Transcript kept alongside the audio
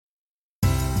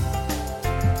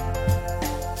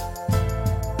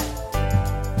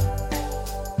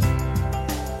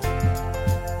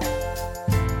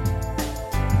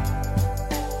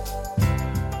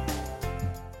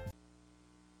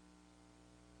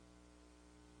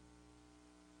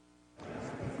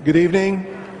Good evening.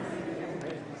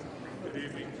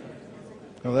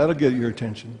 Oh, that'll get your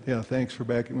attention. Yeah, thanks for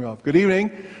backing me off. Good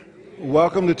evening.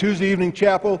 Welcome to Tuesday Evening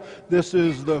Chapel. This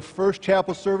is the first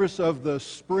chapel service of the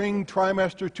spring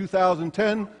trimester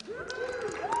 2010.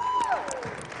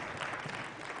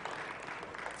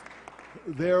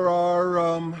 There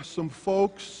are some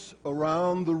folks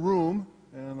around the room,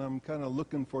 and I'm kind of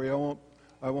looking for you.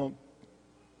 I won't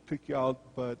pick you out,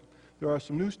 but there are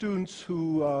some new students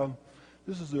who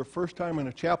this is their first time in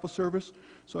a chapel service,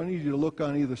 so I need you to look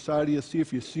on either side of you, see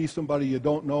if you see somebody you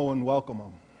don't know, and welcome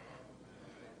them.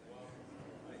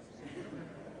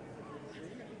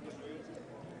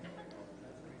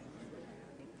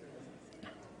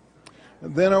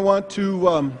 And then I want to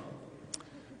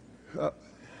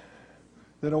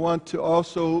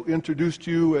also introduce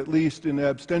to you, at least in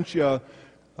absentia,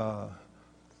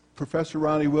 Professor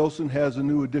Ronnie Wilson has a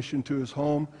new addition to his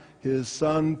home, his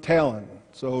son Talon.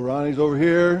 So Ronnie's over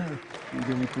here. You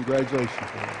give me congratulations.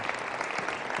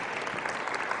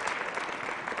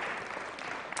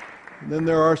 And then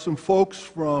there are some folks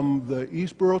from the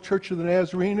Eastboro Church of the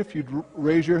Nazarene, if you'd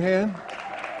raise your hand.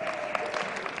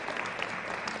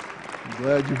 I'm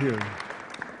glad you're here.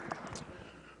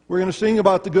 We're going to sing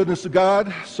about the goodness of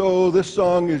God, so this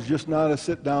song is just not a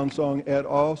sit-down song at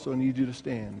all, so I need you to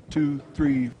stand. 2,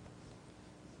 3.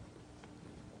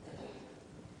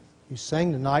 You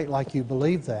sang tonight like you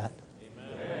believe that.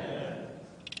 Amen.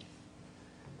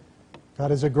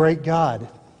 God is a great God,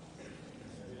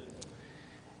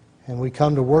 and we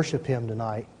come to worship Him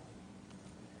tonight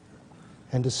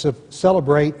and to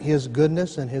celebrate His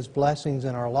goodness and His blessings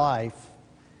in our life.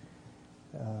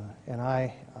 And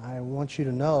I want you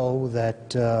to know that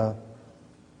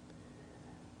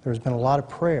there's been a lot of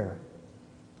prayer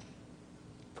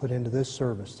put into this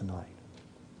service tonight.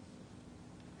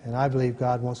 And I believe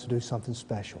God wants to do something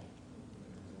special.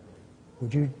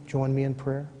 Would you join me in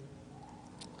prayer?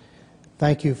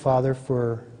 Thank you, Father,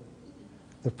 for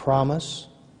the promise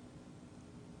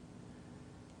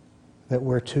that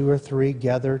where 2 or 3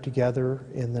 gather together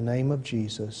in the name of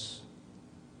Jesus,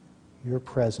 your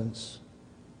presence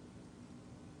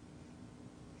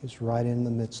is right in the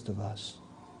midst of us.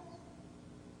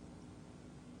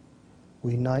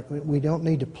 We don't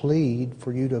need to plead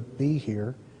for you to be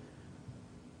here,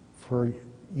 for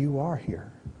you are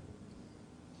here.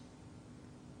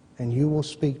 And you will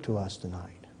speak to us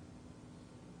tonight.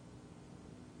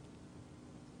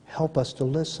 Help us to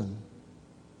listen.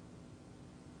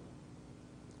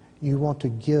 You want to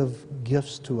give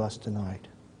gifts to us tonight.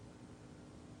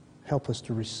 Help us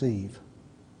to receive.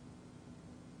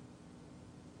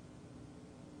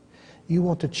 You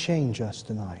want to change us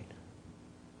tonight.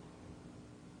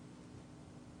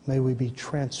 May we be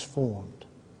transformed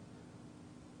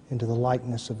into the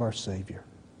likeness of our Savior.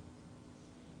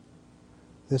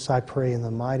 This I pray in the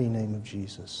mighty name of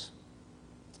Jesus.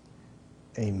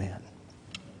 Amen.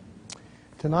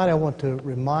 Tonight I want to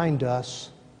remind us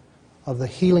of the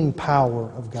healing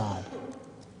power of God.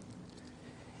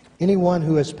 Anyone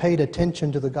who has paid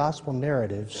attention to the gospel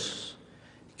narratives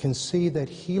can see that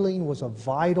healing was a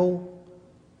vital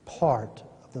part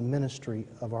of the ministry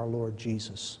of our Lord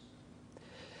Jesus.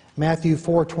 Matthew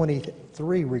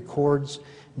 4:23 records,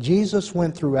 Jesus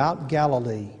went throughout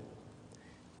Galilee,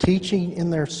 teaching in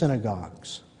their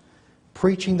synagogues,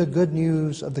 preaching the good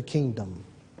news of the kingdom,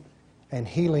 and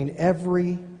healing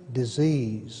every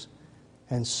disease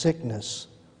and sickness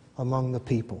among the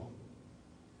people.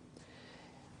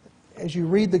 As you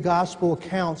read the gospel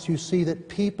accounts, you see that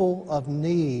people of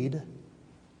need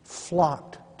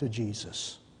flocked to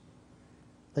Jesus.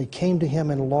 They came to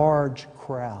Him in large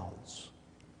crowds.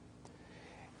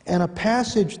 And a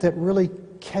passage that really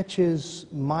catches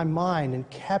my mind and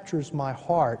captures my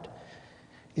heart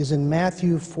is in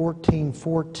Matthew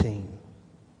 14:14,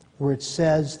 where it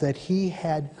says that He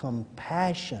had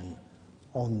compassion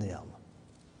on them.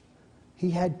 He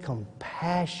had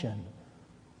compassion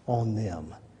on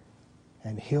them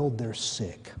and healed their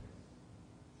sick.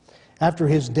 After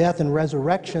His death and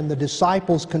resurrection, the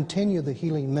disciples continue the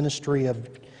healing ministry of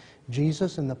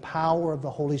Jesus in the power of the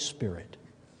Holy Spirit.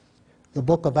 The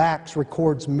book of Acts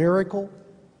records miracle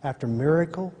after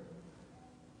miracle.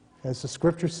 As the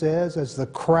Scripture says, as the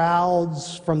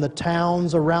crowds from the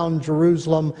towns around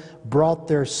Jerusalem brought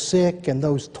their sick and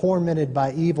those tormented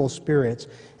by evil spirits,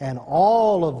 and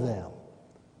all of them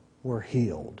were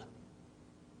healed.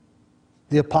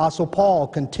 The Apostle Paul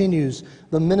continues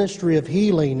the ministry of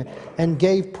healing and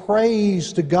gave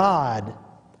praise to God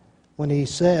when he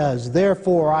says,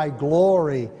 "Therefore I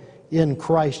glory in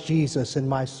Christ Jesus in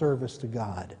my service to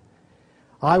God.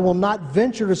 I will not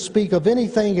venture to speak of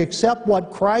anything except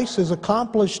what Christ has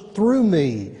accomplished through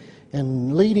me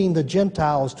in leading the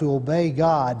Gentiles to obey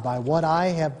God by what I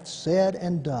have said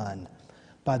and done,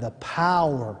 by the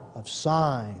power of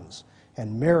signs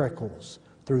and miracles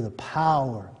through the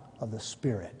power of the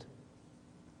Spirit.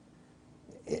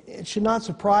 It should not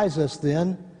surprise us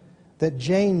then that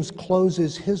James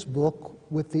closes his book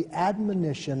with the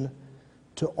admonition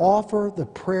to offer the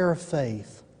prayer of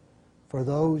faith for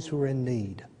those who are in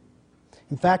need.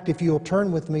 In fact, if you'll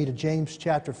turn with me to James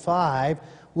chapter 5,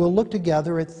 we'll look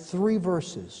together at 3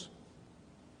 verses.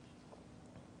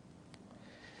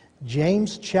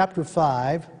 James chapter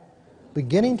 5,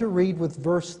 beginning to read with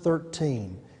verse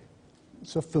 13.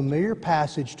 It's a familiar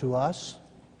passage to us,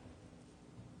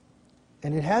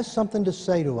 and it has something to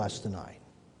say to us tonight.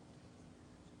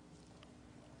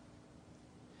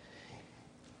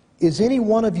 Is any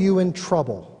one of you in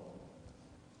trouble?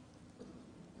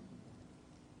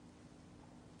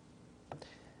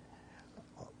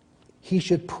 He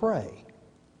should pray.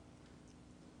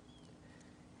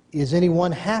 Is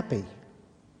anyone happy?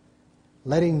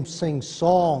 Let him sing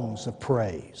songs of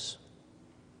praise.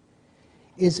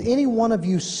 Is any one of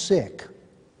you sick?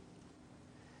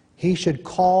 He should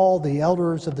call the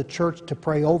elders of the church to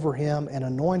pray over him and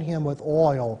anoint him with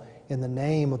oil in the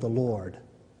name of the Lord.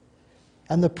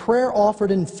 And the prayer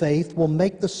offered in faith will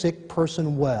make the sick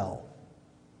person well.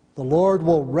 The Lord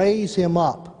will raise him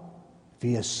up. If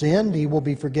he has sinned, he will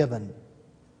be forgiven.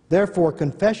 Therefore,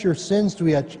 confess your sins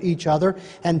to each other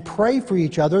and pray for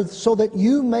each other so that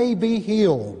you may be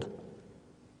healed.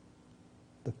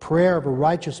 The prayer of a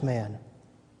righteous man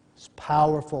is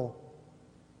powerful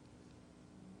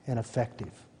and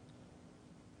effective.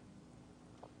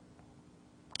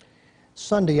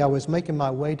 Sunday, I was making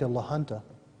my way to La Junta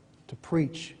to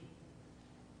preach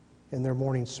in their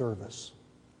morning service.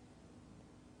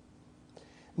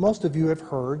 Most of you have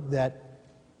heard that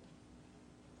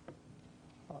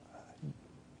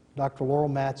Dr. Laurel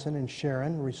Matson and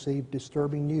Sharon received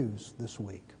disturbing news this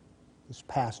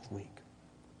past week.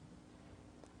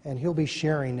 And he'll be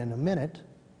sharing in a minute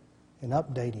and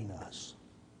updating us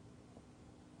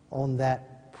on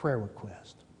that prayer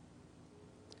request.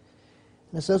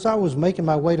 And as I was making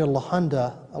my way to La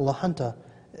Junta,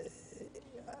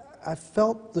 I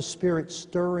felt the Spirit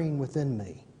stirring within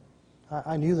me.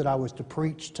 I knew that I was to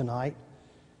preach tonight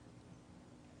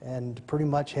and pretty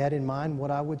much had in mind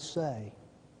what I would say.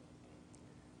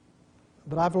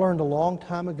 But I've learned a long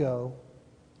time ago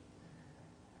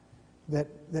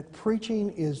that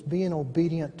preaching is being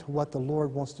obedient to what the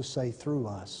Lord wants to say through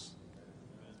us.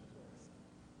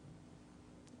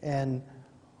 And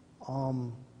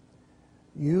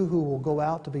you who will go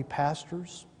out to be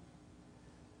pastors,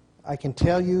 I can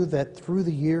tell you that through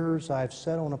the years I've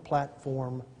sat on a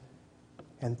platform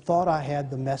and thought I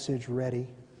had the message ready.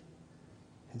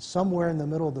 And somewhere in the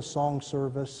middle of the song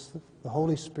service, the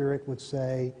Holy Spirit would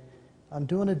say, I'm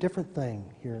doing a different thing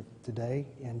here today,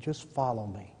 and just follow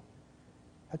me.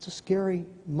 That's a scary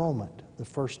moment the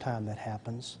first time that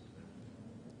happens.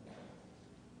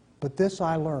 But this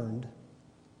I learned.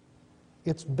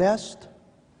 It's best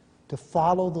to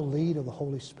follow the lead of the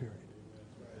Holy Spirit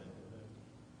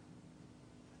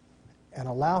and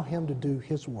allow Him to do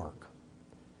His work.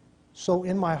 So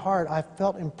in my heart, I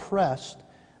felt impressed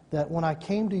that when I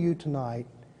came to you tonight,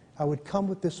 I would come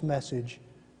with this message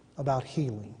about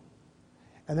healing.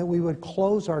 And that we would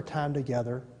close our time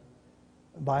together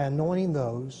by anointing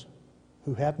those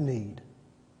who have need.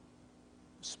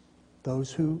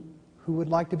 Those who would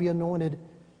like to be anointed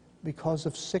because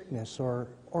of sickness or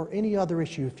any other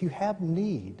issue. If you have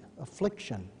need,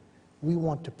 affliction, we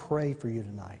want to pray for you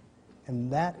tonight. And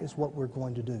that is what we're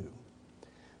going to do.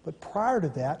 But prior to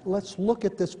that, let's look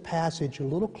at this passage a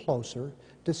little closer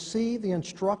to see the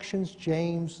instructions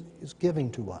James is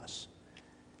giving to us.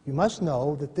 You must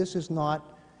know that this is not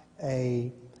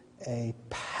a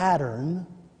pattern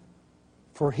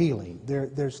for healing.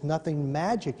 There's nothing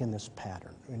magic in this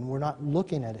pattern, and we're not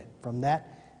looking at it from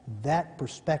that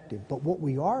perspective. But what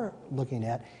we are looking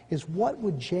at is what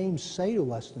would James say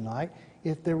to us tonight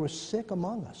if there was sick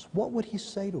among us? What would he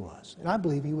say to us? And I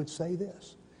believe he would say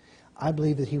this. I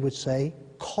believe that he would say,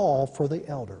 call for the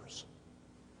elders.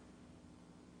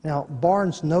 Now,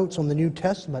 Barnes' notes on the New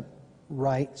Testament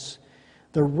writes,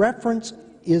 the reference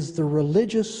is the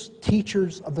religious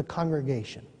teachers of the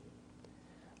congregation,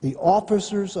 the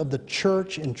officers of the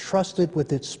church entrusted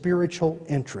with its spiritual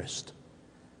interest.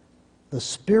 The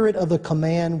spirit of the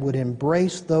command would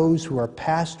embrace those who are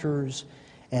pastors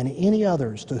and any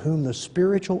others to whom the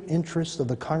spiritual interests of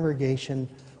the congregation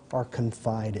are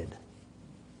confided.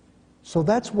 So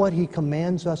that's what he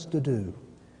commands us to do,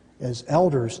 as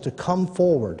elders to come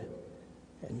forward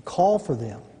and call for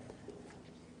them.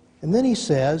 And then he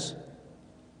says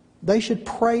they should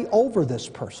pray over this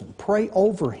person, pray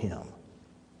over him.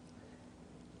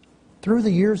 Through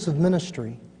the years of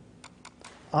ministry,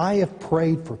 I have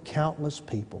prayed for countless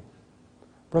people.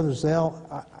 Brother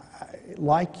Zell,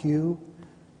 like you,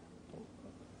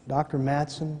 Dr.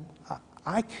 Mattson,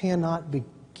 I cannot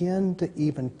begin to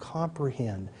even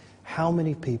comprehend how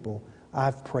many people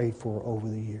I've prayed for over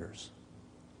the years.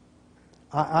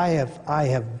 I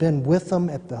have been with them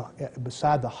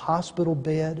beside the hospital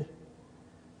bed.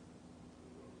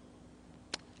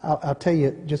 I'll tell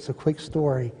you just a quick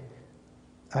story.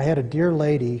 I had a dear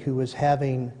lady who was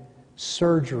having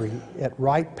surgery at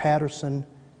Wright-Patterson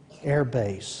Air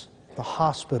Base, the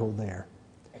hospital there.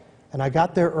 And I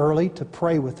got there early to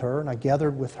pray with her, and I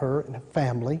gathered with her and her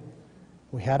family.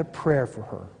 We had a prayer for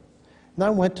her. And I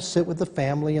went to sit with the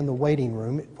family in the waiting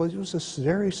room. It was a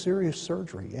very serious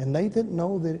surgery, and they didn't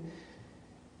know that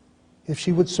if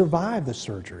she would survive the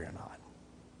surgery or not.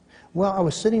 Well, I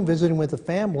was sitting visiting with the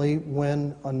family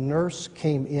when a nurse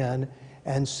came in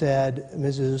and said,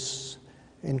 Mrs.,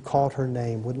 and called her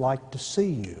name, would like to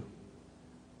see you.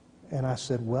 And I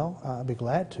said, well, I'll be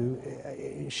glad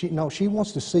to. She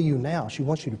wants to see you now. She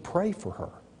wants you to pray for her.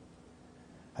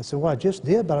 I said, well, I just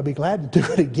did, but I'll be glad to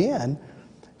do it again.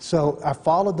 So I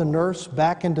followed the nurse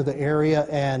back into the area,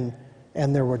 and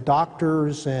there were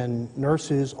doctors and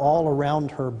nurses all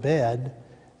around her bed.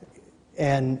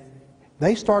 And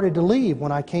they started to leave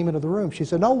when I came into the room. She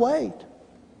said, no, wait.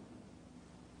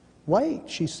 Wait,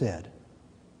 she said.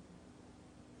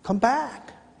 Come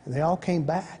back. And they all came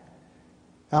back.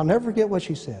 I'll never forget what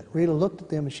she said. Rita looked at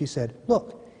them and she said,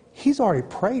 look, he's already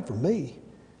prayed for me.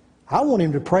 I want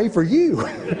him to pray for you.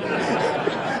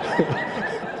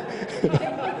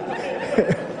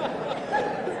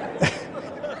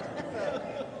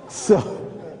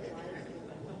 So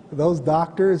those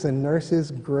doctors and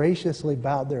nurses graciously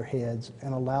bowed their heads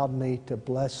and allowed me to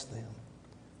bless them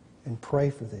and pray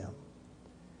for them.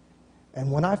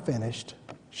 And when I finished,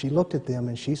 she looked at them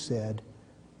and she said,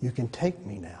 you can take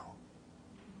me now.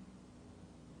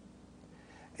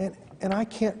 And I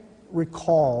can't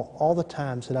recall all the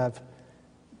times that I've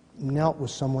knelt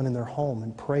with someone in their home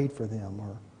and prayed for them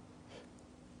or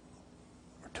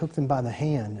took them by the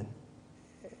hand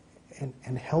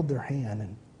and held their hand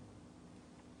and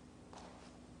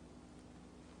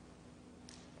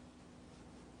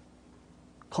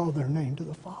called their name to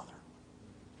the Father.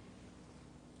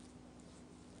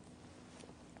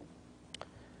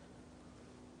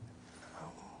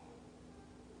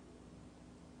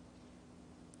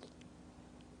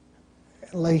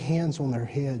 Lay hands on their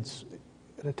heads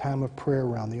at a time of prayer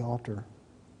around the altar.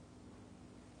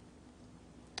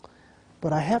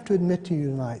 But I have to admit to you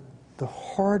tonight, the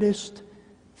hardest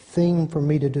thing for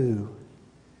me to do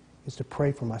is to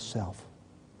pray for myself.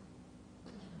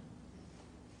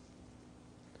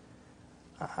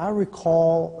 I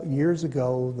recall years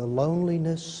ago the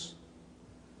loneliness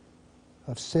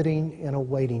of sitting in a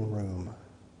waiting room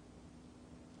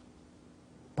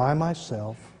by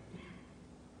myself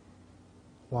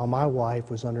while my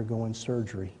wife was undergoing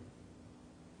surgery.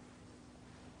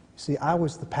 See, I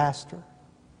was the pastor,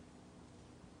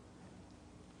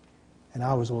 and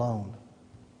I was alone.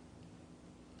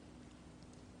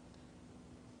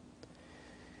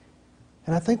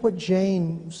 And I think what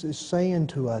James is saying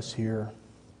to us here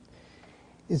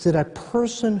is that a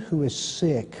person who is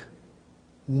sick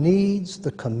needs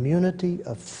the community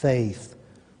of faith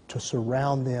to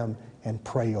surround them and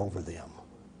pray over them.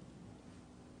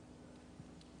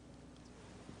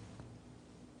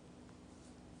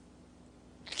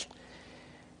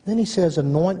 Then he says,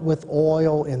 anoint with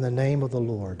oil in the name of the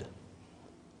Lord.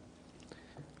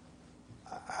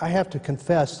 I have to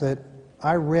confess that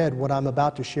I read what I'm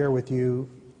about to share with you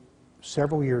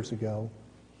several years ago,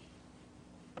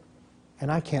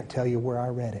 and I can't tell you where I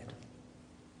read it.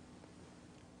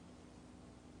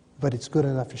 But it's good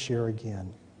enough to share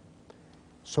again.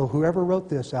 So whoever wrote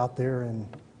this out there and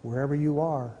wherever you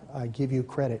are, I give you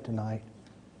credit tonight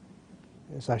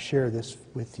as I share this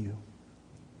with you.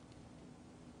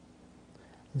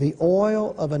 The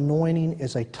oil of anointing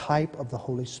is a type of the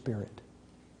Holy Spirit.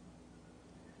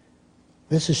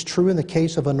 This is true in the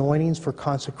case of anointings for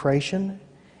consecration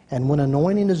and when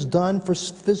anointing is done for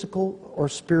physical or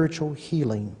spiritual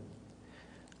healing.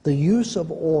 The use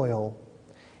of oil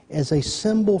as a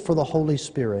symbol for the Holy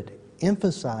Spirit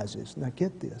emphasizes, now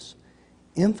get this,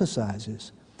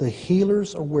 emphasizes the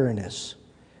healer's awareness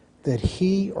that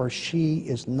he or she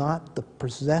is not the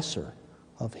possessor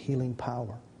of healing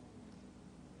power.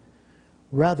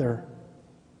 Rather,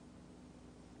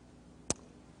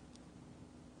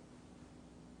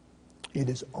 It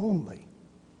is only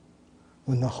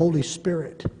when the Holy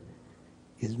Spirit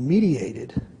is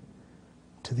mediated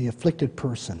to the afflicted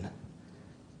person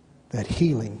that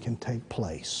healing can take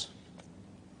place.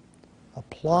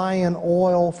 Applying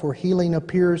oil for healing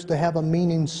appears to have a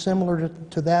meaning similar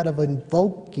to that of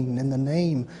invoking in the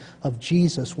name of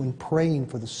Jesus when praying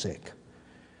for the sick.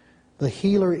 The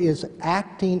healer is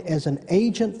acting as an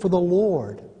agent for the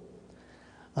Lord,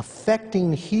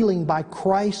 affecting healing by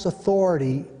Christ's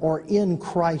authority or in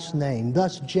Christ's name.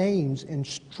 Thus, James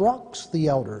instructs the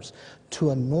elders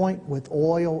to anoint with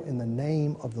oil in the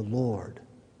name of the Lord.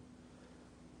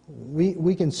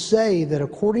 We can say that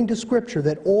according to Scripture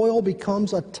that oil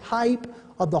becomes a type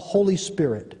of the Holy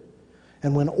Spirit.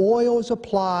 And when oil is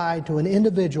applied to an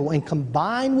individual and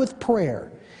combined with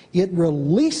prayer, it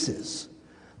releases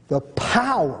the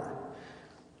power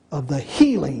of the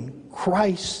healing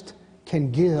Christ can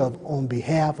give on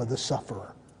behalf of the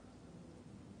sufferer.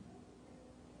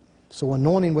 So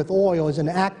anointing with oil is an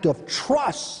act of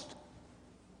trust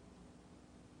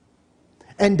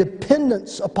and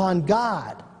dependence upon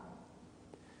God.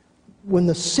 When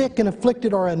the sick and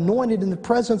afflicted are anointed in the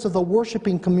presence of the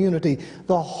worshiping community,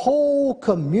 the whole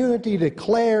community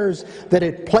declares that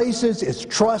it places its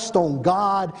trust on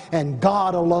God and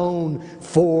God alone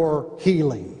for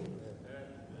healing.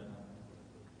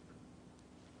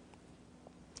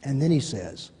 And then he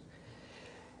says,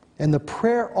 and the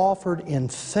prayer offered in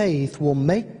faith will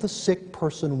make the sick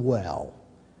person well.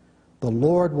 The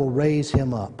Lord will raise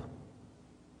him up.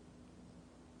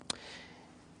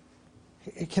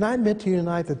 Can I admit to you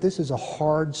tonight that this is a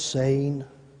hard saying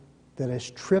that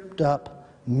has tripped up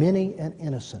many an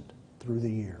innocent through the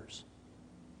years?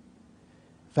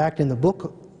 In fact, in the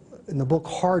book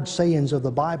Hard Sayings of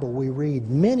the Bible, we read,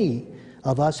 many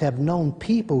of us have known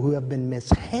people who have been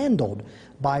mishandled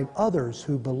by others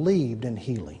who believed in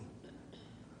healing.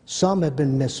 Some have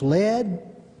been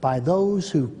misled by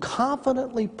those who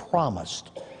confidently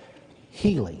promised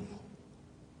healing,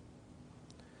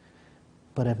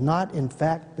 but have not in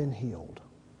fact been healed.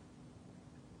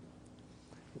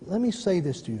 Let me say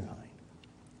this to you tonight.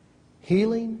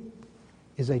 Healing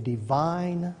is a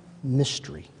divine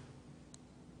mystery.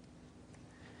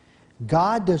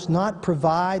 God does not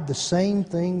provide the same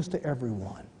things to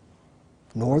everyone,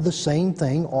 nor the same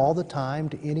thing all the time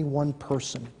to any one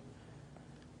person.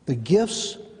 The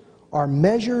gifts are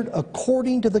measured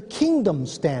according to the kingdom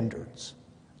standards,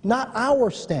 not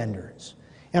our standards,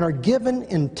 and are given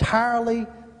entirely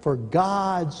for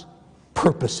God's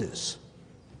purposes.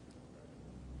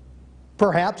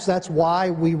 Perhaps that's why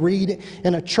we read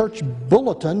in a church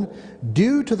bulletin,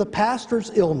 due to the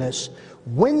pastor's illness,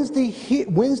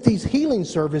 Wednesday's healing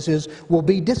services will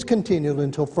be discontinued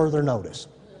until further notice.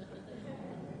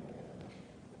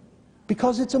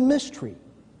 Because it's a mystery.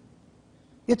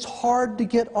 It's hard to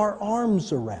get our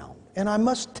arms around. And I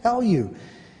must tell you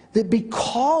that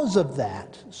because of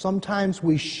that, sometimes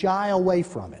we shy away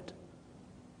from it.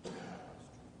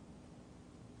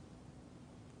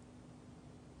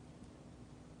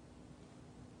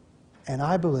 And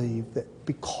I believe that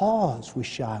because we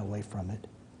shy away from it,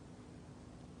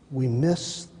 we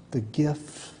miss the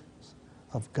gift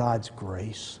of God's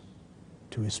grace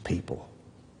to His people.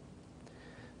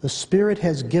 The Spirit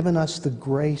has given us the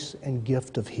grace and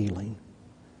gift of healing.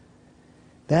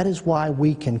 That is why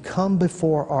we can come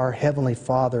before our Heavenly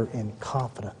Father in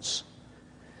confidence,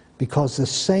 because the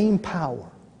same power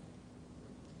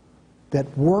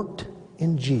that worked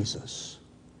in Jesus,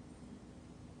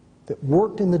 that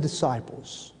worked in the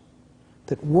disciples,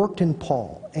 that worked in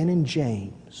Paul and in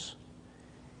James,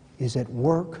 is at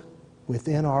work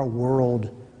within our world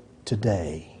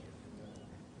today.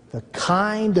 The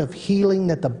kind of healing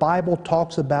that the Bible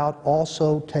talks about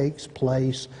also takes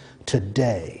place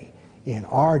today, in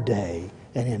our day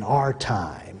and in our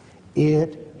time.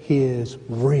 It is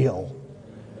real.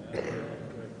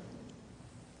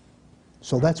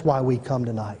 So that's why we come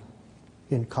tonight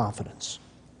in confidence.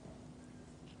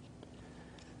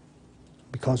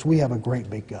 Because we have a great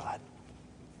big God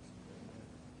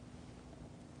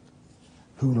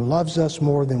who loves us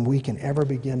more than we can ever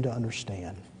begin to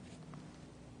understand,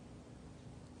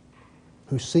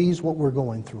 who sees what we're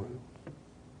going through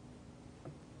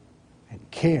and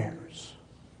cares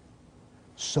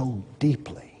so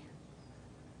deeply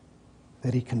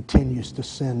that He continues to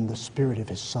send the Spirit of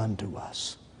His Son to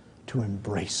us to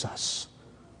embrace us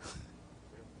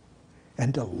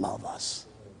and to love us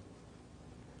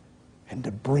and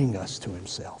to bring us to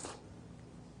Himself.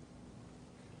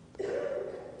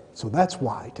 So that's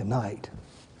why tonight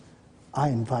I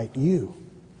invite you,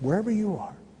 wherever you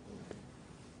are,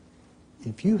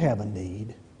 if you have a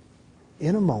need,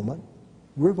 in a moment,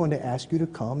 we're going to ask you to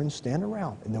come and stand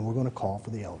around, and then we're going to call for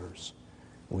the elders.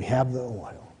 We have the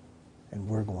oil, and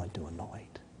we're going to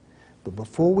anoint. But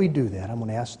before we do that, I'm going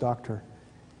to ask Dr.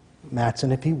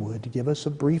 Mattson, if he would, to give us a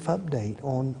brief update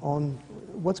on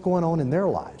what's going on in their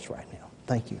lives right now.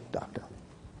 Thank you, Doctor.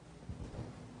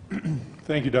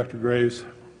 Thank you, Dr. Graves.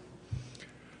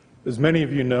 As many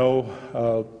of you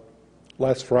know,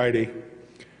 last Friday,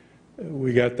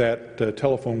 we got that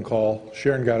telephone call.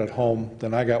 Sharon got it home,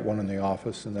 then I got one in the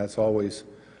office, and that's always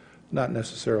not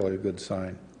necessarily a good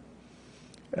sign.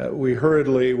 We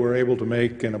hurriedly were able to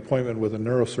make an appointment with a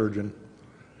neurosurgeon,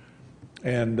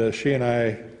 and she and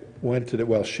I went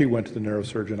to she went to the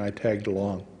neurosurgeon, I tagged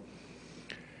along.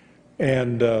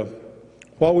 And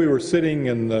while we were sitting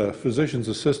and the physician's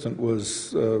assistant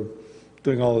was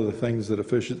doing all of the things that a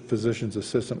physician's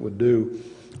assistant would do,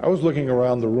 I was looking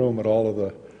around the room at all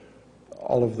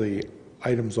of the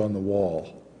items on the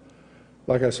wall.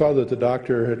 Like, I saw that the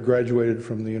doctor had graduated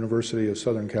from the University of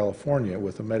Southern California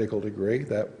with a medical degree.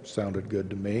 That sounded good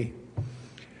to me.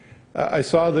 I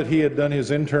saw that he had done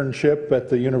his internship at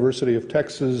the University of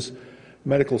Texas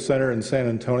Medical Center in San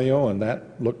Antonio, and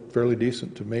that looked fairly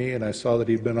decent to me. And I saw that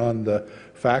he'd been on the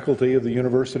faculty of the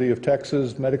University of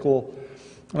Texas Medical,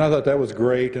 and I thought that was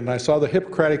great. And I saw the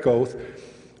Hippocratic Oath,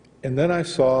 and then I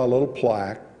saw a little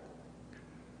plaque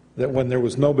that, when there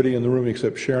was nobody in the room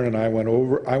except Sharon and I went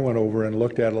over and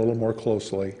looked at it a little more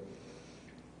closely.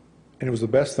 And it was the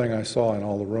best thing I saw in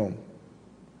all the room,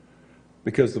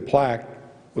 because the plaque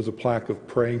was a plaque of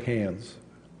praying hands.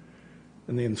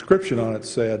 And the inscription on it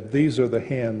said, "These are the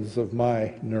hands of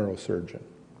my neurosurgeon."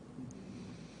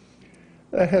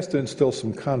 That has to instill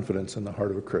some confidence in the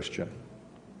heart of a Christian.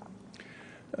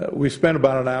 We spent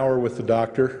about an hour with the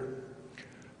doctor.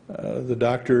 The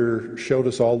doctor showed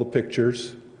us all the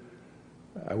pictures.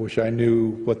 I wish I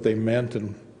knew what they meant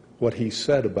and what he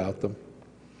said about them.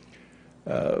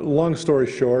 Long story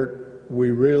short,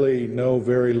 we really know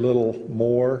very little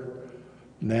more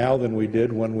now than we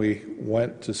did when we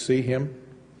went to see him.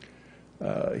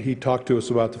 He talked to us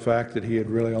about the fact that he had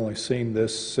really only seen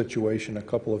this situation a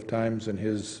couple of times in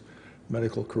his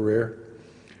medical career,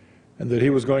 and that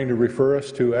he was going to refer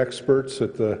us to experts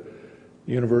at the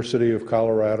University of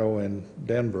Colorado in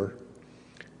Denver.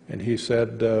 And he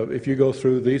said, if you go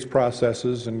through these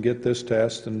processes and get this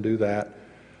test and do that,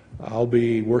 I'll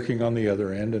be working on the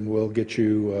other end, and we'll get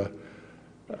you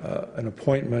an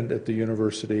appointment at the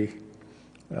university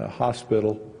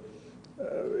hospital.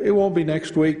 It won't be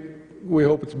next week. We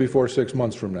hope it's before 6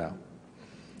 months from now.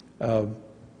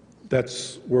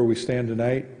 That's where we stand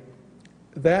tonight.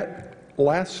 That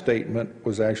last statement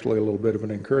was actually a little bit of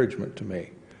an encouragement to me.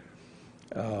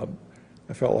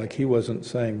 I felt like he wasn't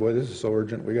saying, boy, this is so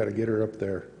urgent, we got to get her up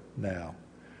there now.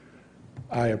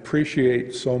 I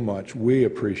appreciate so much, we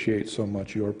appreciate so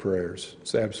much your prayers.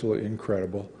 It's absolutely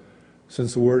incredible.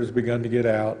 Since the word has begun to get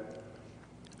out,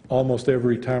 almost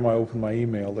every time I open my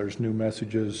email, there's new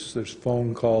messages, there's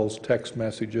phone calls, text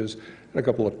messages. I had a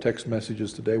couple of text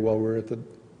messages today while we were at the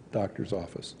doctor's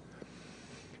office.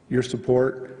 Your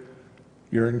support,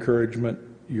 your encouragement,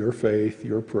 your faith,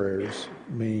 your prayers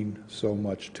mean so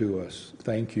much to us.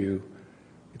 Thank you.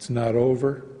 It's not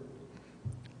over.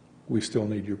 We still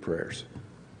need your prayers.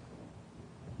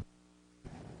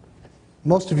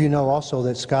 Most of you know also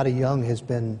that Scotty Young has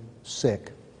been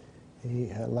sick.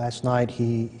 Last night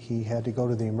he had to go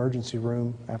to the emergency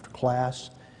room after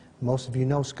class. Most of you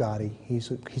know Scotty. He's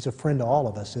a friend to all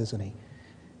of us, isn't he?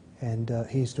 And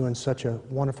he's doing such a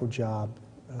wonderful job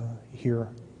here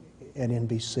at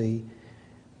NBC.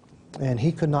 And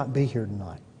he could not be here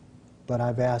tonight. But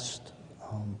I've asked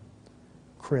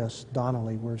Chris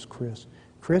Donnelly, where's Chris?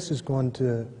 Chris is going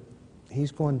to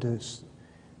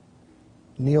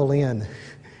kneel in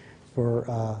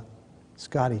for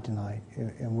Scotty tonight.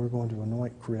 And we're going to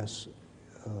anoint Chris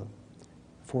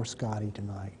for Scotty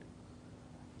tonight.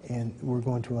 And we're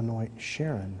going to anoint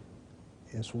Sharon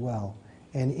as well.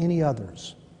 And any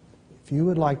others. If you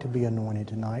would like to be anointed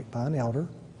tonight by an elder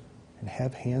and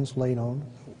have hands laid on,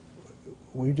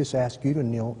 we just ask you to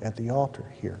kneel at the altar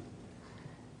here.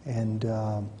 And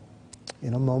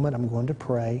in a moment, I'm going to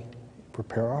pray,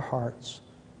 prepare our hearts,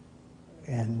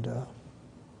 and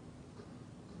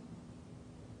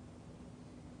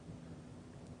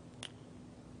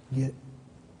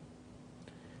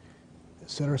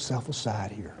set ourselves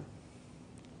aside here.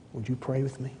 Would you pray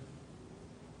with me?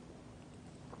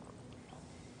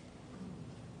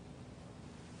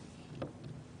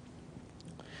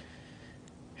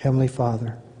 Heavenly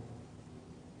Father,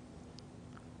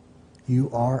 you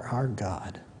are our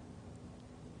God,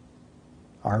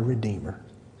 our Redeemer.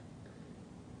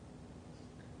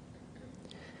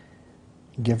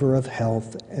 giver of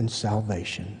health and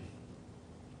salvation.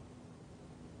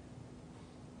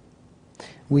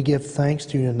 We give thanks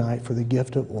to you tonight for the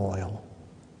gift of oil,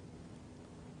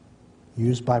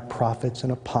 used by prophets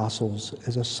and apostles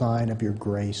as a sign of your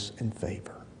grace and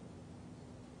favor.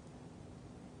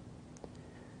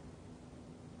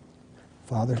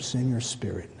 Father, send your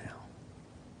Spirit now.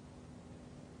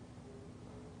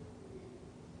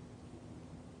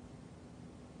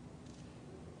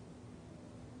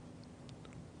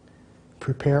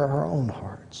 Prepare our own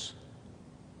hearts.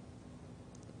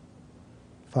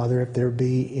 Father, if there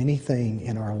be anything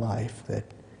in our life that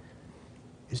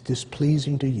is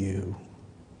displeasing to you,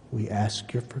 we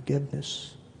ask your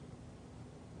forgiveness.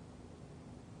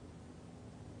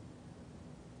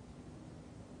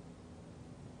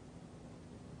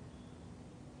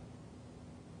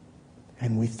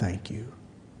 And we thank you.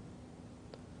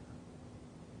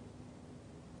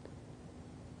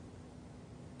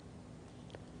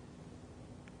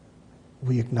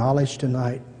 We acknowledge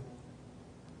tonight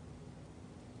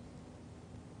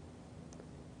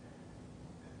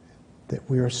that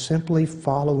we are simply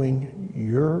following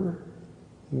your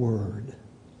word,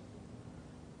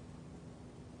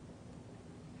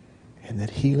 and that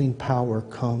healing power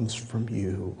comes from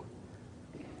you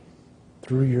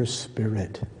through your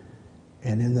Spirit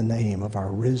and in the name of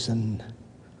our risen,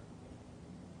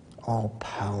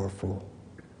 all-powerful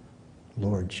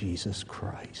Lord Jesus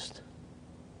Christ.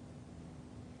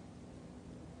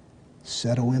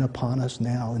 Settle in upon us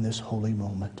now in this holy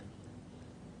moment.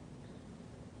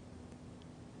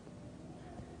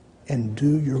 And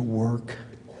do your work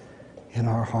in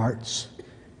our hearts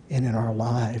and in our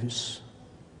lives.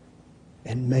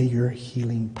 And may your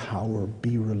healing power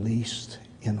be released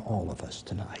in all of us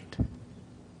tonight.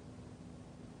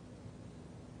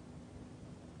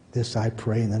 This I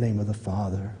pray in the name of the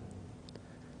Father,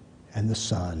 and the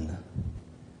Son,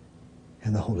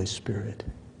 and the Holy Spirit.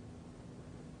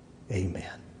 Amen.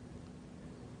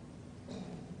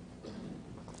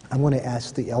 I want to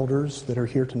ask the elders that are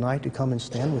here tonight to come and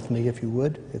stand with me, if you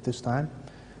would, at this time.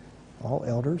 All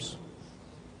elders.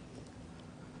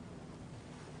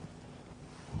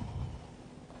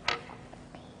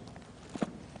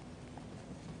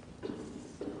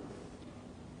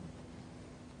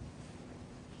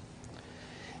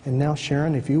 And now,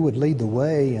 Sharon, if you would lead the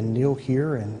way, and Neil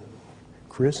here, and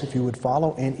Chris, if you would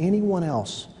follow, and anyone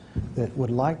else that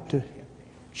would like to.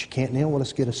 She can't kneel. Well,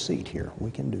 let's get a seat here. We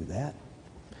can do that.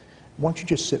 Why don't you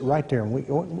just sit right there?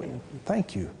 And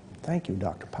thank you,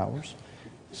 Dr. Powers.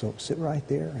 So sit right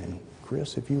there, and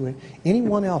Chris, if you would.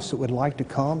 Anyone else that would like to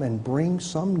come and bring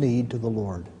some need to the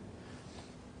Lord,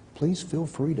 please feel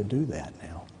free to do that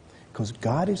now, because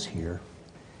God is here,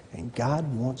 and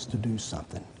God wants to do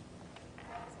something.